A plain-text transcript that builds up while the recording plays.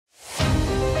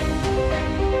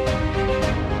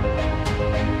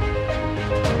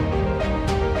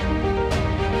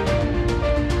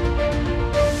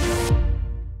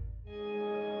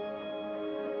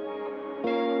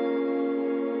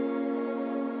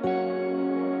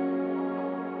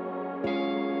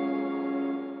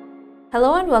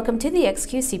Hello and welcome to the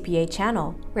XQ CPA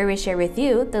channel, where we share with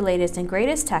you the latest and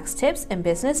greatest tax tips and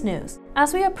business news.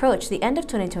 As we approach the end of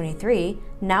 2023,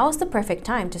 now is the perfect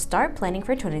time to start planning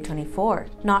for 2024.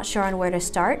 Not sure on where to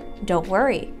start? Don't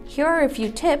worry. Here are a few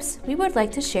tips we would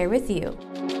like to share with you.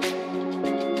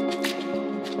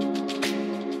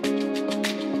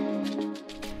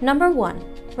 Number 1.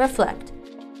 Reflect.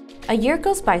 A year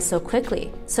goes by so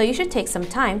quickly, so you should take some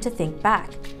time to think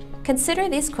back. Consider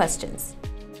these questions.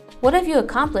 What have you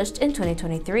accomplished in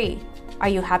 2023? Are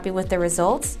you happy with the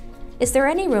results? Is there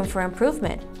any room for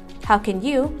improvement? How can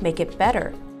you make it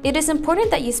better? It is important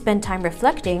that you spend time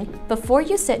reflecting before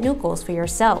you set new goals for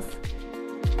yourself.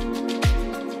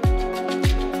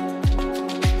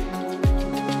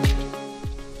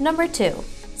 Number 2.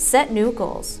 Set new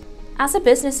goals. As a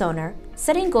business owner,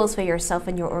 setting goals for yourself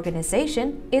and your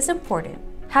organization is important.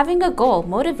 Having a goal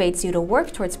motivates you to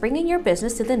work towards bringing your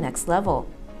business to the next level.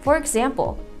 For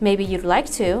example, maybe you'd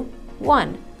like to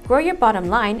 1. Grow your bottom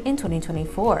line in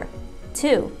 2024.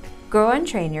 2. Grow and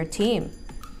train your team.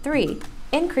 3.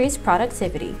 Increase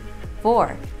productivity.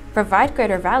 4. Provide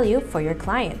greater value for your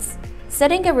clients.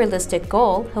 Setting a realistic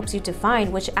goal helps you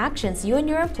define which actions you and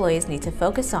your employees need to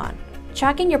focus on.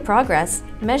 Tracking your progress,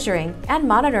 measuring, and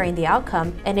monitoring the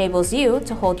outcome enables you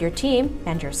to hold your team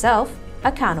and yourself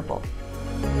accountable.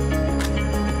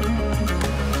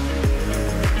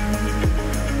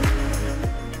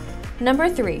 Number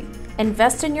 3.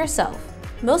 Invest in yourself.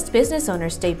 Most business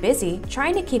owners stay busy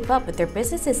trying to keep up with their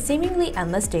business's seemingly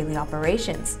endless daily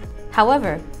operations.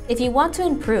 However, if you want to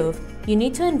improve, you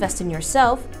need to invest in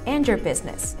yourself and your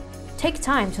business. Take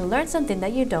time to learn something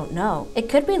that you don't know. It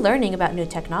could be learning about new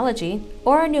technology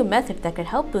or a new method that could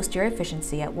help boost your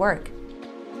efficiency at work.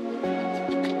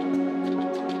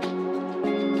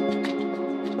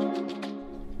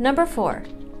 Number 4.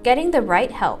 Getting the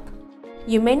right help.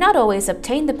 You may not always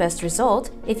obtain the best result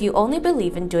if you only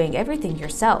believe in doing everything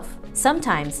yourself.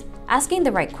 Sometimes, asking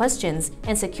the right questions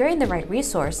and securing the right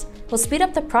resource will speed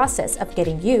up the process of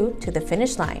getting you to the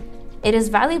finish line. It is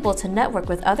valuable to network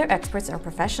with other experts or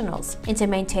professionals and to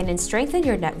maintain and strengthen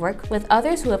your network with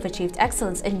others who have achieved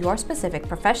excellence in your specific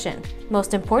profession.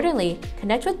 Most importantly,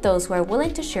 connect with those who are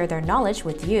willing to share their knowledge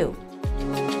with you.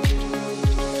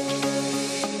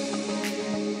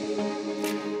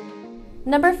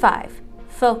 Number 5.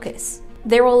 Focus.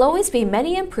 There will always be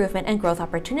many improvement and growth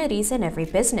opportunities in every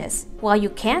business. While you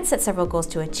can set several goals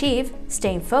to achieve,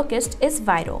 staying focused is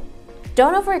vital.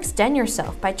 Don't overextend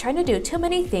yourself by trying to do too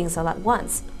many things all at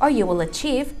once, or you will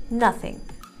achieve nothing.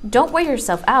 Don't wear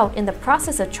yourself out in the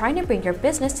process of trying to bring your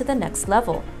business to the next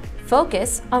level.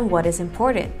 Focus on what is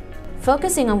important.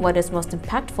 Focusing on what is most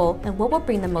impactful and what will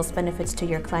bring the most benefits to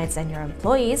your clients and your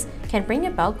employees can bring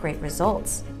about great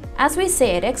results. As we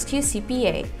say at XQ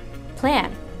CPA,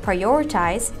 plan,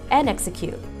 prioritize, and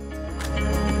execute.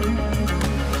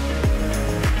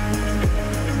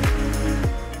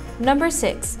 Number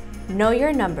 6. Know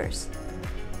your numbers.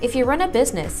 If you run a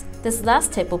business, this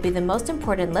last tip will be the most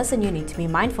important lesson you need to be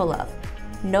mindful of.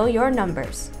 Know your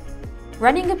numbers.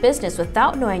 Running a business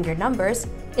without knowing your numbers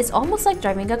is almost like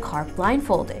driving a car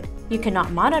blindfolded. You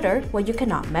cannot monitor what you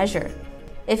cannot measure.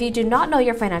 If you do not know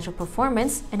your financial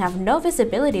performance and have no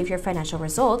visibility of your financial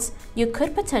results, you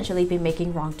could potentially be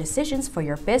making wrong decisions for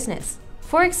your business.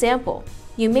 For example,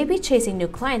 you may be chasing new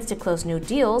clients to close new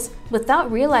deals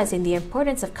without realizing the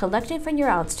importance of collecting from your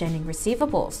outstanding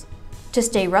receivables. To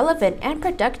stay relevant and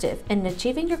productive in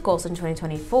achieving your goals in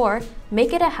 2024,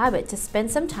 make it a habit to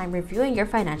spend some time reviewing your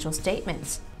financial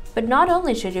statements. But not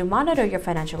only should you monitor your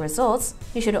financial results,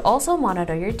 you should also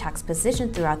monitor your tax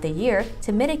position throughout the year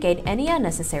to mitigate any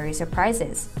unnecessary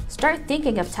surprises. Start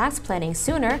thinking of tax planning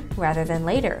sooner rather than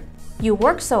later. You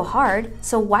work so hard,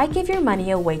 so why give your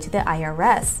money away to the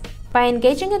IRS? By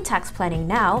engaging in tax planning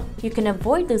now, you can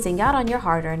avoid losing out on your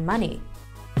hard-earned money.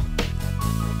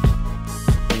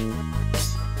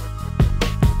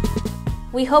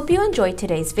 We hope you enjoyed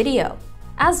today's video.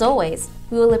 As always,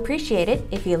 we will appreciate it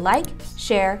if you like,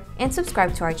 share, and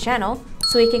subscribe to our channel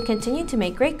so we can continue to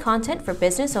make great content for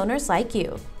business owners like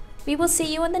you. We will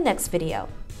see you in the next video.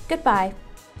 Goodbye.